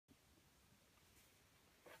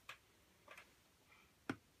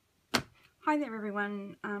Hi there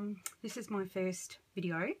everyone, this is my first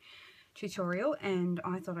video tutorial and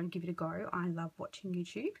I thought I'd give it a go. I love watching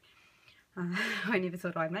YouTube. I never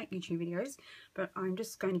thought I'd make YouTube videos, but I'm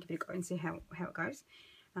just going to give it a go and see how it goes.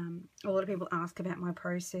 A lot of people ask about my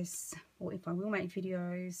process or if I will make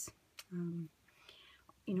videos.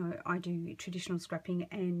 You know, I do traditional scrapping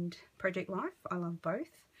and project life. I love both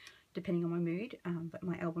depending on my mood, but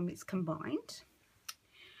my album is combined.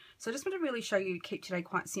 So I just want to really show you, keep today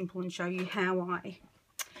quite simple and show you how I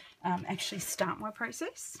actually start my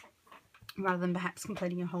process rather than perhaps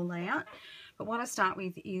completing a whole layout. But what I start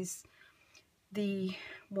with is the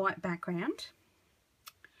white background.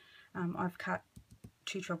 I've cut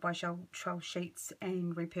 2 12x12 sheets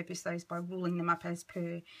and repurposed those by ruling them up as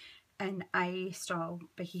per an A style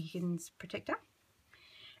Becky Higgins protector.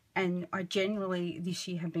 And I generally this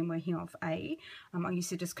year have been working off A. I used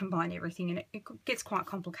to just combine everything and it gets quite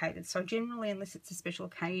complicated. So generally, unless it's a special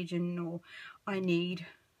occasion or I need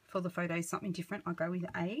for the photos something different, I go with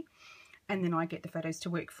A and then I get the photos to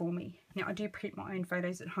work for me. Now I do print my own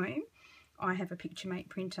photos at home. I have a Picturemate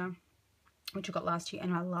printer which I got last year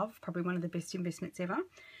and I love, probably one of the best investments ever.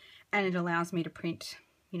 And it allows me to print,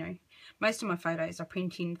 you know, most of my photos I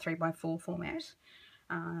print in 3x4 format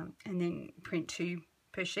and then print 2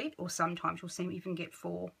 per sheet, or sometimes you'll see me even get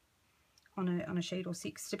 4 on a sheet or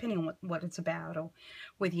 6 depending on what it's about or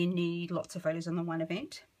whether you need lots of photos on the one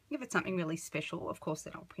event. If it's something really special, of course,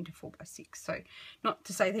 then I'll print a 4x6. So not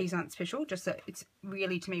to say these aren't special, just that it's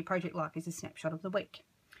really, to me, project life is a snapshot of the week.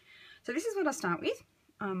 So this is what I start with.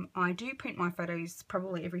 I do print my photos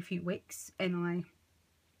probably every few weeks, and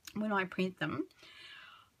when I print them,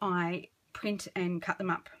 I print and cut them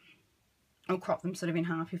up. I'll crop them sort of in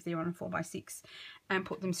half if they're on a 4x6 and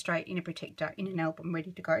put them straight in a protector in an album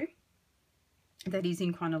ready to go. That is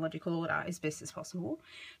in chronological order as best as possible,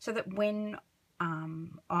 so that when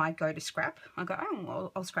I go to scrap, I go, oh,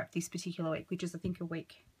 well, I'll scrap this particular week, which is I think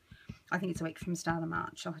it's a week from the start of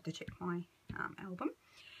March. I'll have to check my album,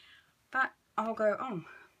 but I'll go, oh,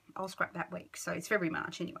 I'll scrap that week. So it's February,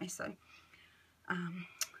 March anyway, so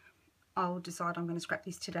I'll decide I'm going to scrap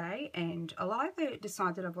this today, and I'll either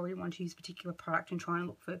decide that I've already want to use a particular product and try and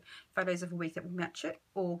look for photos of a week that will match it,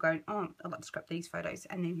 or go, oh, I'd like to scrap these photos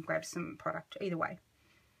and then grab some product, either way.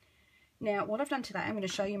 Now, what I've done today, I'm going to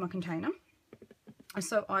show you my container.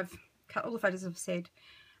 So I've cut all the photos I've said,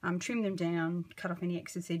 trimmed them down, cut off any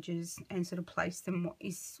excess edges, and sort of placed them what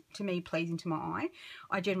is, to me, pleasing to my eye.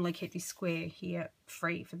 I generally keep this square here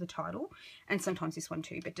free for the title, and sometimes this one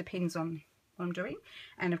too, but depends on what I'm doing.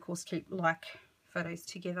 And of course keep like photos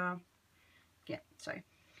together. Yeah, so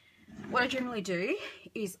what I generally do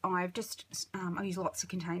is I use lots of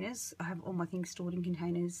containers. I have all my things stored in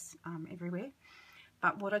containers everywhere.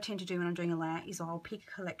 But what I tend to do when I'm doing a layout is I'll pick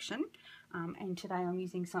a collection, and today I'm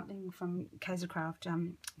using something from Kaisercraft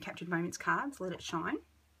Captured Moments cards, Let It Shine,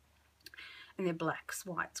 and they're blacks,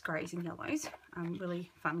 whites, greys and yellows,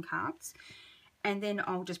 really fun cards. And then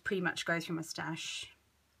I'll just pretty much go through my stash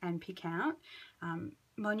and pick out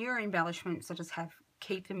my newer embellishments. I just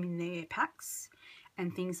keep them in their packs,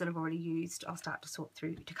 and things that I've already used I'll start to sort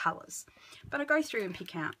through to colours. But I go through and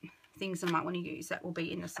pick out things I might want to use that will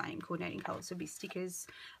be in the same coordinating colours. So it'll be stickers,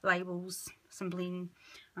 labels, some bling.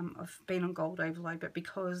 I've been on gold overload, but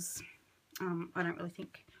because I don't really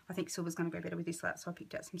think, I think silver's going to go better with this layout, so I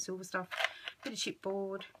picked out some silver stuff, bit of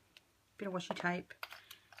chipboard, bit of washi tape,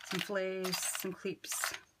 some flares, some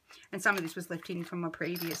clips. And some of this was left in from my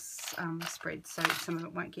previous spread, so some of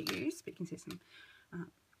it won't get used, but you can see some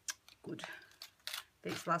good.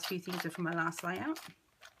 These last few things are from my last layout,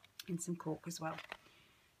 and some cork as well.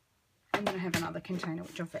 And then I have another container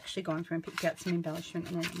which I've actually gone through and picked out some embellishment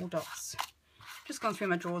and animal dots. Just gone through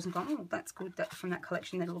my drawers and gone, oh, that's good, that from that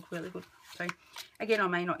collection, that'll look really good. So again, I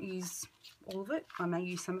may not use all of it, I may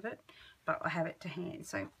use some of it, but I have it to hand.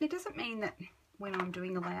 So it doesn't mean that when I'm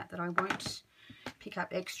doing a layout that I won't pick up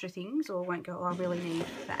extra things or won't go, oh, I really need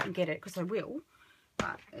that and get it, because I will.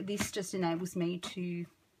 But this just enables me to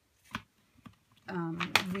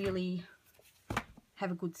really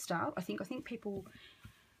have a good start. I think people,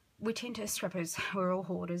 we tend to, scrappers, we're all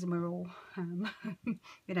hoarders and we're all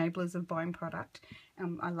enablers of buying product.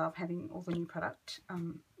 I love having all the new product,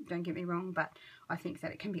 don't get me wrong, but I think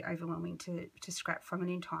that it can be overwhelming to scrap from an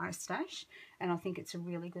entire stash, and I think it's a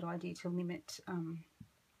really good idea to limit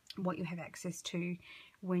what you have access to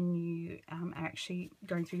when you are actually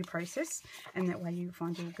going through your process, and that way you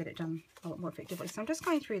find you'll get it done a lot more effectively. So I'm just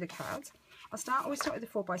going through the cards. I always start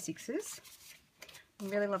with the 4x6s. I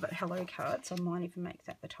really love that hello card, so I might even make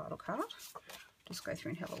that the title card. Just go through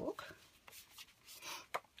and have a look.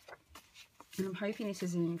 And I'm hoping this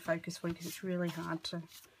is in focus for you, because it's really hard to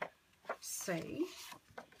see.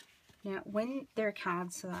 Now, when there are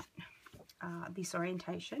cards that this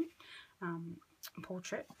orientation,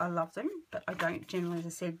 portrait, I love them, but I don't generally, as I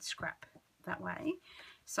said, scrap that way.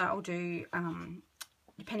 So I'll do,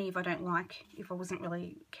 depending if I don't like, if I wasn't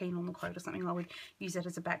really keen on the quote or something, I would use it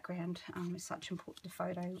as a background as such and put the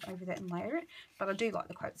photo over that and layer it. But I do like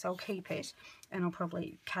the quote, so I'll keep it, and I'll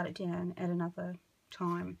probably cut it down at another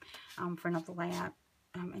time for another layout,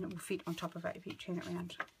 and it will fit on top of it if you turn it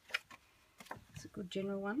around. It's a good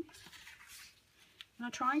general one. And I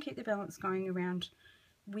try and keep the balance going around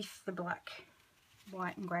with the black,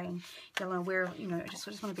 white and grey and yellow, where, you know, I just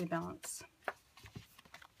want to be balanced.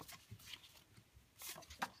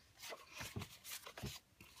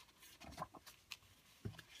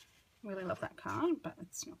 Really love that card, but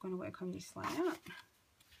it's not going to work on this layout.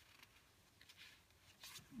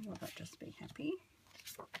 Will that just be happy?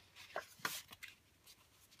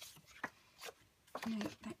 No,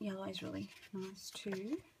 that yellow is really nice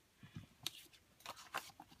too.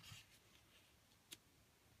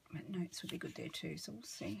 But notes would be good there too, so we'll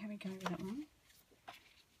see how we go with that one.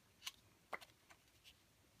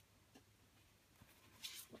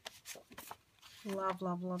 Love,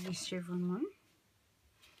 love, love this chevron one.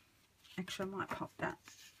 Actually, I might pop that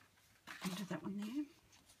into that one there.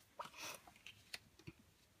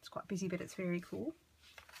 It's quite busy, but it's very cool.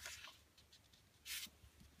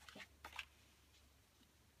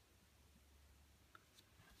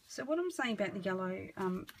 So what I'm saying about the yellow,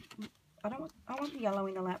 I want the yellow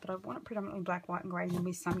in the lap, but I want it predominantly black, white and grey, and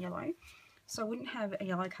with some yellow. So I wouldn't have a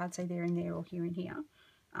yellow card, say, there and there or here and here,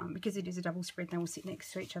 because it is a double spread and they will sit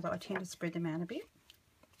next to each other. I tend to spread them out a bit.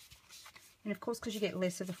 And of course, because you get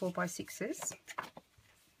less of the 4x6s,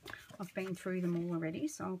 I've been through them all already,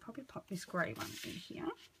 so I'll probably pop this grey one in here.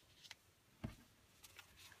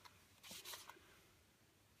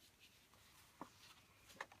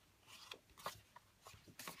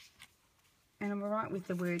 And I'm alright with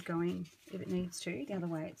the word going, if it needs to, the other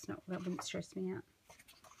way. It's not, that wouldn't stress me out.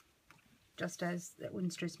 Just as that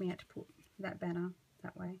wouldn't stress me out to put that banner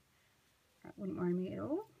that way. That wouldn't worry me at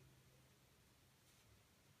all.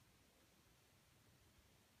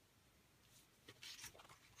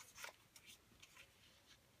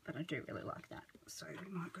 But I do really like that, so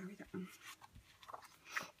we might go with that one.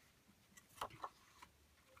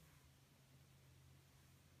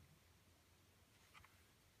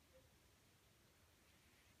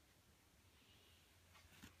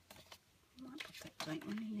 Date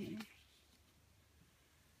one in there.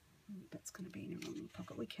 That's going to be in a wrong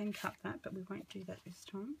pocket. We can cut that, but we won't do that this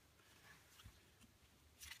time.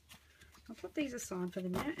 I'll put these aside for the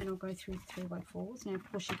minute and I'll go through 3x4s. Now,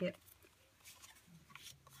 of course, you get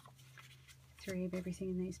 3 of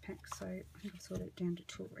everything in these packs, so I think I've sorted it down to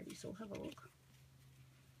 2 already, so I'll have a look.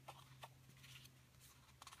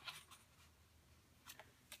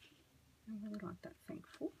 I really like that,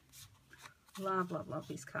 Thankful. Love, love, love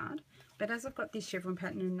this card. But as I've got this chevron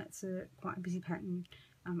pattern, and that's quite a busy pattern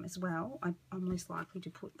as well, I'm less likely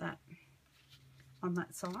to put that on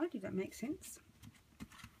that side, if that makes sense.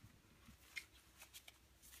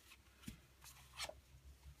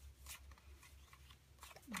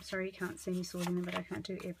 I'm sorry you can't see me sorting them, but I can't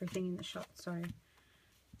do everything in the shot, so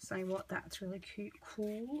say what, that's really cute,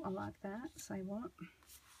 cool, I like that, say what.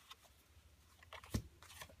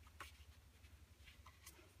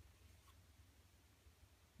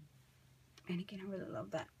 And again, I really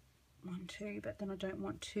love that one too, but then I don't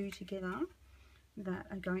want 2 together that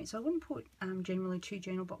are going, so I wouldn't put generally 2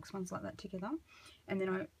 journal box ones like that together. And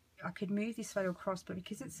then I could move this photo across, but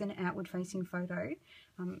because it's an outward facing photo,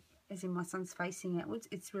 as in my son's facing outwards,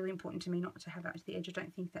 it's really important to me not to have it to the edge. I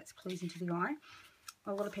don't think that's pleasing to the eye.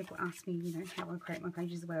 A lot of people ask me, you know, how I create my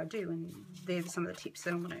pages the way I do, and they're some of the tips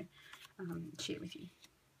that I'm going to share with you.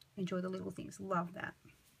 Enjoy the little things, love that.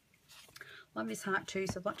 Love this heart too,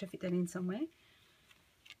 so I'd like to fit that in somewhere.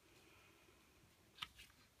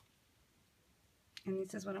 And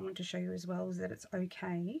this is what I want to show you as well, is that it's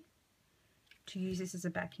okay to use this as a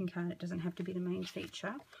backing card. It doesn't have to be the main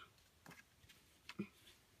feature.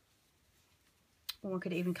 Or I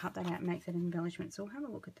could even cut that out and make that an embellishment. So we'll have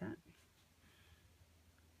a look at that.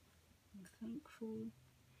 I'm Thankful.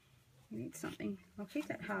 I need something. I'll keep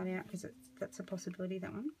that heart out because that's a possibility,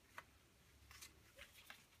 that one.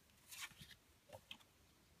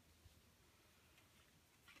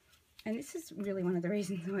 And this is really one of the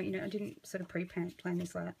reasons why, you know, I didn't sort of pre-plan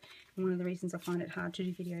this layout. And one of the reasons I find it hard to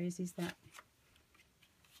do videos is that,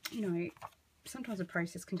 you know, sometimes a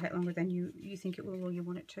process can take longer than you think it will or you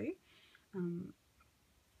want it to.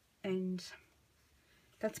 And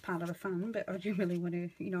that's part of the fun, but I do really want to,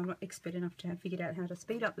 you know, I'm not expert enough to have figured out how to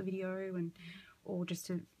speed up the video and or just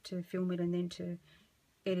to film it and then to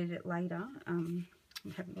edit it later.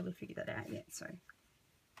 I haven't really figured that out yet, so I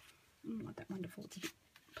don't like that wonderful. It's a bit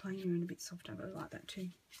plainer and a bit softer, but I like that too.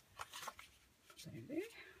 Put that over there.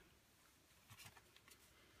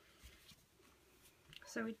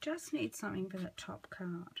 So we just need something for that top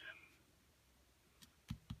card.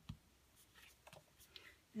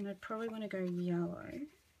 And I'd probably want to go yellow.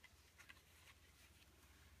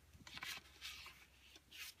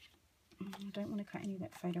 I don't want to cut any of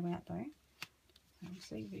that photo out though. So we'll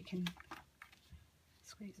see if we can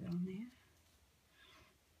squeeze it on there.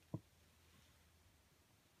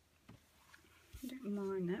 I don't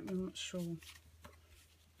mind that, but I'm not sure.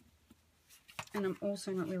 And I'm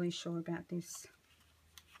also not really sure about this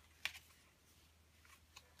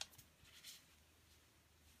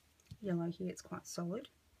yellow here. It's quite solid.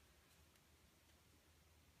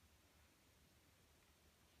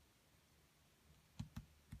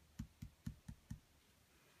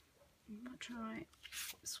 I might try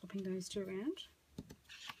swapping those two around.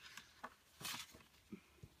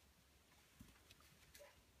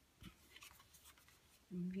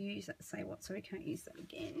 Use that, say what, so we can't use that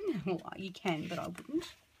again. Well, you can, but I wouldn't.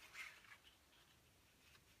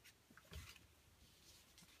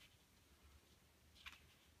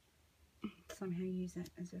 Somehow use that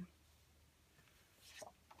as a,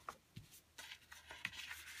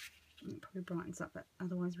 it probably brightens up that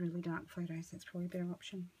otherwise really dark photos. That's probably a better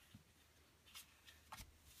option.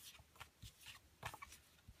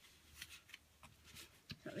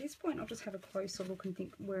 So at this point I'll just have a closer look and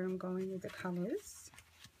think where I'm going with the colours.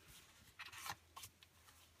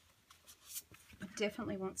 I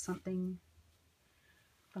definitely want something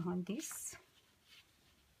behind this,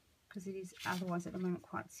 because it is otherwise at the moment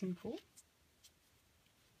quite simple.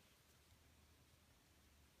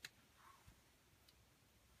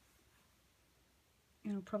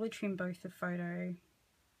 And I'll probably trim both the photo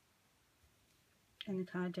and the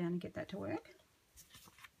card down and get that to work.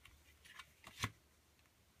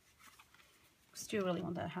 Still really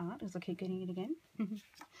want that heart as I keep getting it again.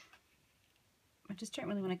 I just don't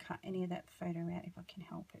really want to cut any of that photo out if I can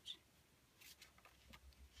help it.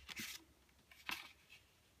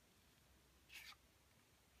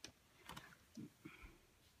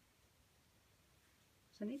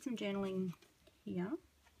 So I need some journaling here.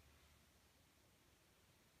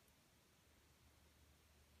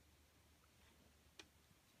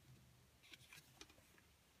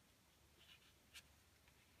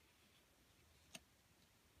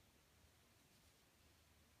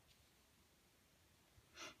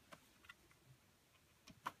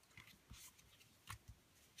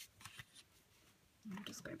 I'll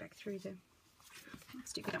just go back through the, I'll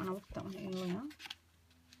stick it up when I looked at that one earlier.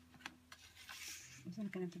 I'm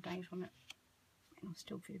going to have the date on it, and I'll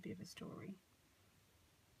still fit a bit of a story.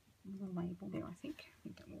 With a label there, I think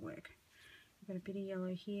that will work. I've got a bit of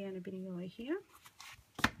yellow here and a bit of yellow here.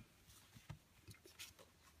 I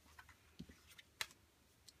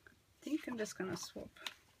think I'm just going to swap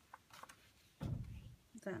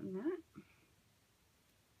that and that.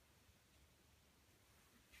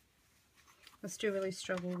 I still really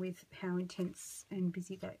struggle with how intense and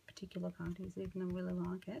busy that particular card is, even though I really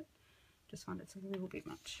like it. Just find it's a little bit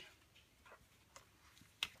much.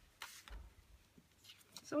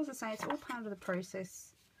 So as I say, it's all part of the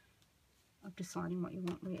process of deciding what you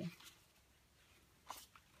want where.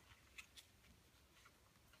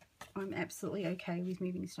 I'm absolutely okay with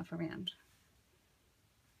moving stuff around.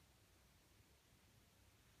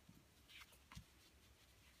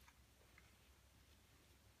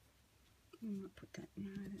 I might put that, no,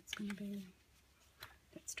 that's going to be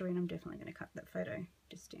that story, and I'm definitely going to cut that photo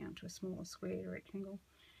just down to a smaller square rectangle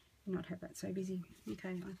and not have that so busy. Okay,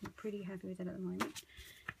 I'm pretty happy with that at the moment.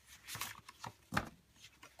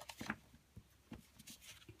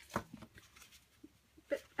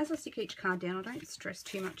 But as I stick each card down, I don't stress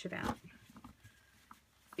too much about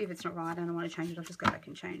if it's not right and I want to change it, I'll just go back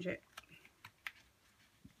and change it.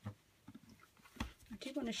 I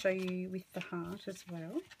did want to show you with the heart as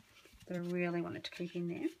well, that I really wanted to keep in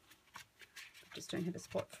there. I just don't have a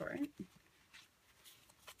spot for it.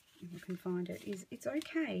 If I can find it, it's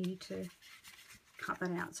okay to cut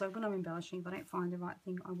that out. So when I'm embellishing, if I don't find the right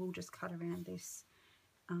thing, I will just cut around this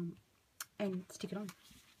and stick it on.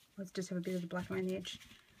 I'll just have a bit of the black around the edge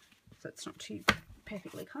so it's not too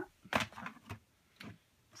perfectly cut.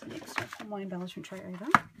 So next I'll pull my embellishment tray over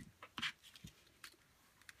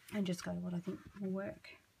and just go what I think will work.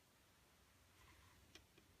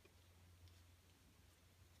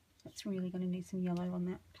 That's really going to need some yellow on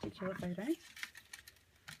that particular photo.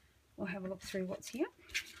 We'll have a look through what's here.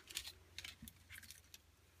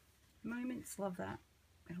 Moments, love that.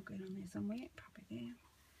 It'll go on there somewhere, probably there.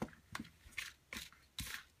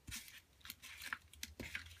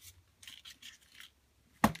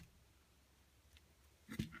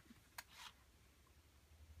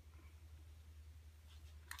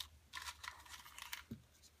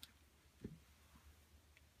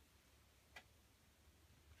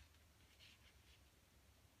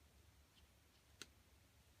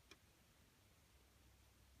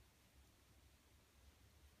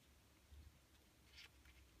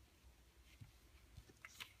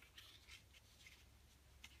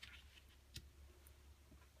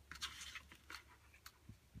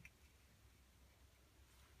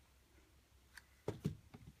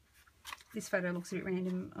 This photo looks a bit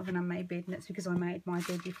random of an unmade bed, and it's because I made my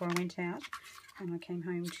bed before I went out and I came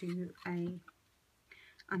home to a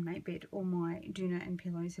unmade bed. All my doona and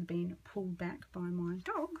pillows had been pulled back by my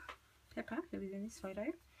dog, Pepper, who is in this photo.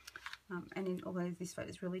 And although this photo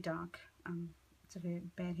is really dark, it's a very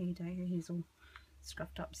bad hair day, her hair's all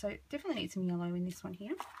scruffed up. So definitely need some yellow in this one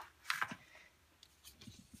here.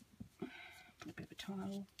 Put a bit of a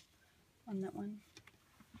tile on that one.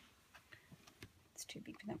 It's too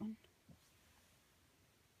big for that one.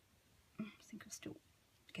 I think I'll still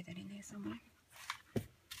get that in there somewhere.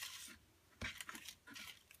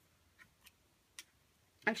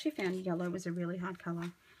 I actually found yellow was a really hard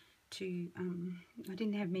colour to, I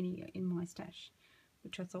didn't have many in my stash,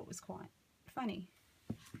 which I thought was quite funny.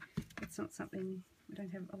 It's not something, I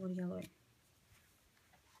don't have a lot of yellow.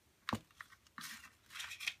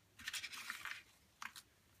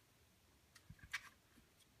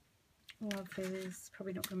 Love feathers,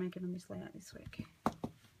 probably not going to make it on this layout this week.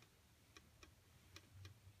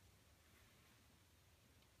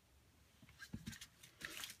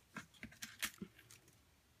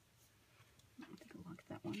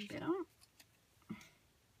 Better.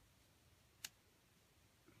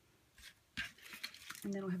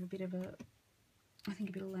 And then I'll have a bit of a, I think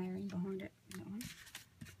a bit of layering behind it in that one.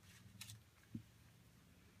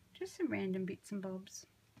 Just some random bits and bobs.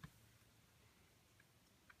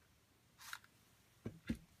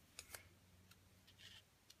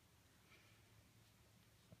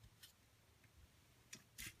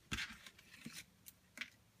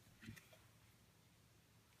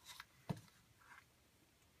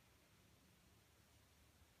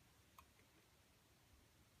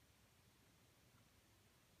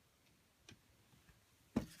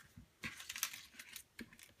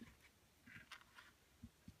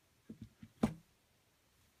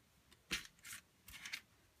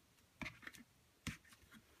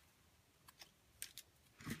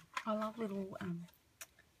 I love little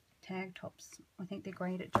tag tops. I think they're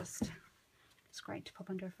great at just, it's great to pop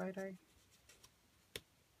under a photo.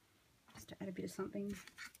 Just to add a bit of something.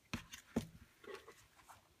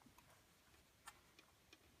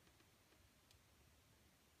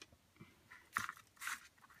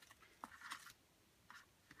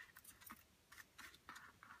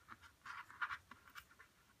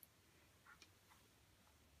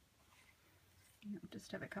 I'll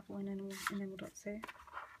just have a couple in and then we'll dots there.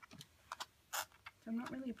 So I'm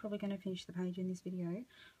not really probably going to finish the page in this video.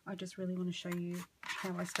 I just really want to show you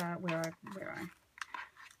how I start, where I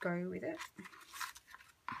go with it.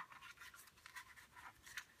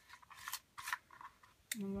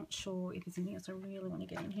 I'm not sure if there's anything else I really want to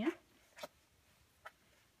get in here.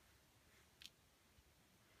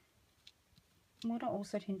 What I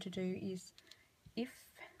also tend to do is, if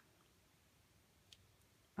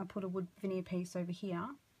I put a wood veneer piece over here,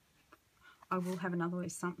 I will have another one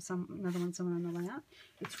somewhere on the layout.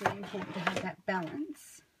 It's really important to have that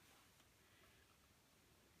balance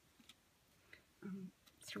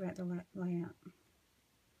throughout the layout.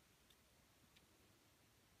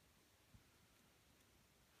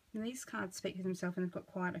 Now these cards speak for themselves, and they've got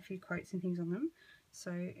quite a few quotes and things on them,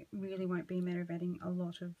 so it really won't be a matter of adding a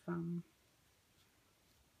lot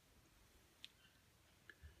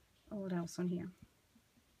else on here.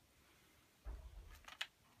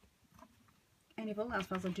 And if all else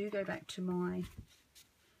fails, I do go back to my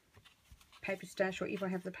paper stash, or if I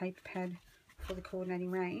have the paper pad for the coordinating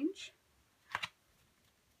range,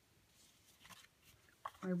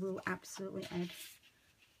 I will absolutely add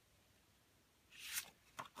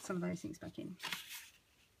some of those things back in.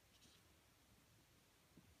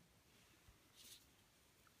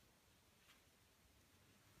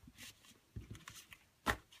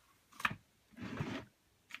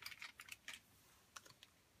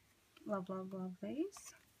 Love, love, love these.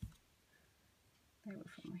 They were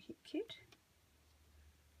from my hip kit.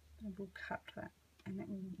 I will cut that, and that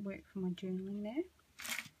will work for my journaling there.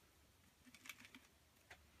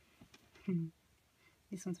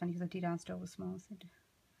 This one's funny because I did ask Doll was small. I said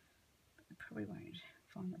I probably won't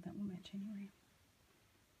find that will match anyway.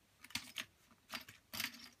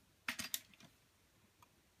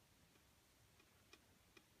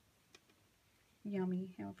 Yummy,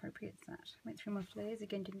 how appropriate is that? Went through my flares,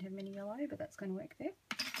 again didn't have many yellow, but that's going to work there.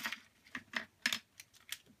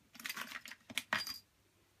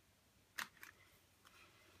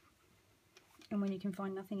 And when you can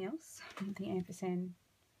find nothing else, the ampersand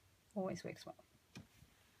always works well.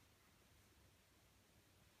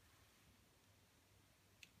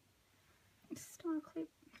 Star clip.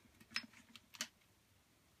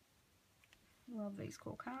 Love these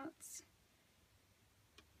core cards.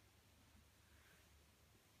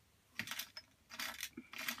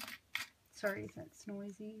 Sorry if that's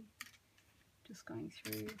noisy. Just going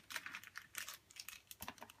through.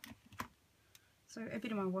 So a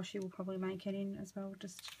bit of my washi will probably make it in as well,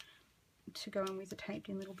 just to go in with the taped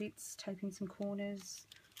in little bits, taping some corners,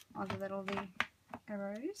 either that or the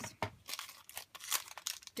arrows.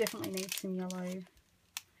 Definitely need some yellow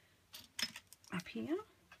up here.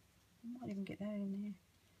 Might even get that in there.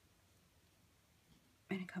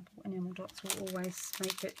 And a couple enamel dots will always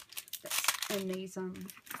make it. And these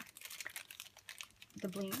the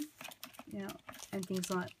bling, and things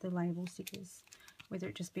like the label stickers, whether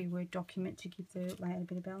it just be a Word document to give the layout a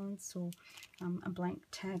bit of balance, or a blank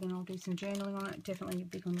tag, and I'll do some journaling on it. Definitely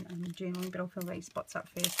big on journaling, but I'll fill these spots up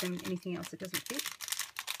first and anything else that doesn't fit.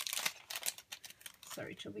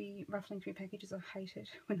 Sorry to be ruffling through packages. I hate it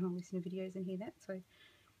when I listen to videos and hear that. So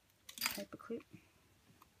paper clip.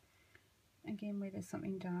 Again, where there's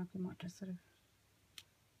something dark, we might just sort of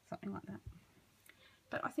something like that.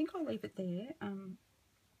 But I think I'll leave it there.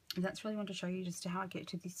 That's really what I want to show you, just how I get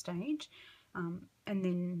to this stage. And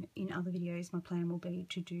then in other videos, my plan will be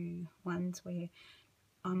to do ones where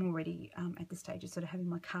I'm already at the stage of sort of having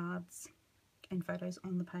my cards and photos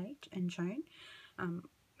on the page and shown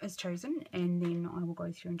as chosen, and then I will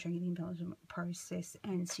go through and show you the embellishment process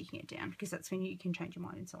and sticking it down, because that's when you can change your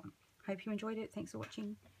mind and so on. Hope you enjoyed it. Thanks for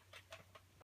watching.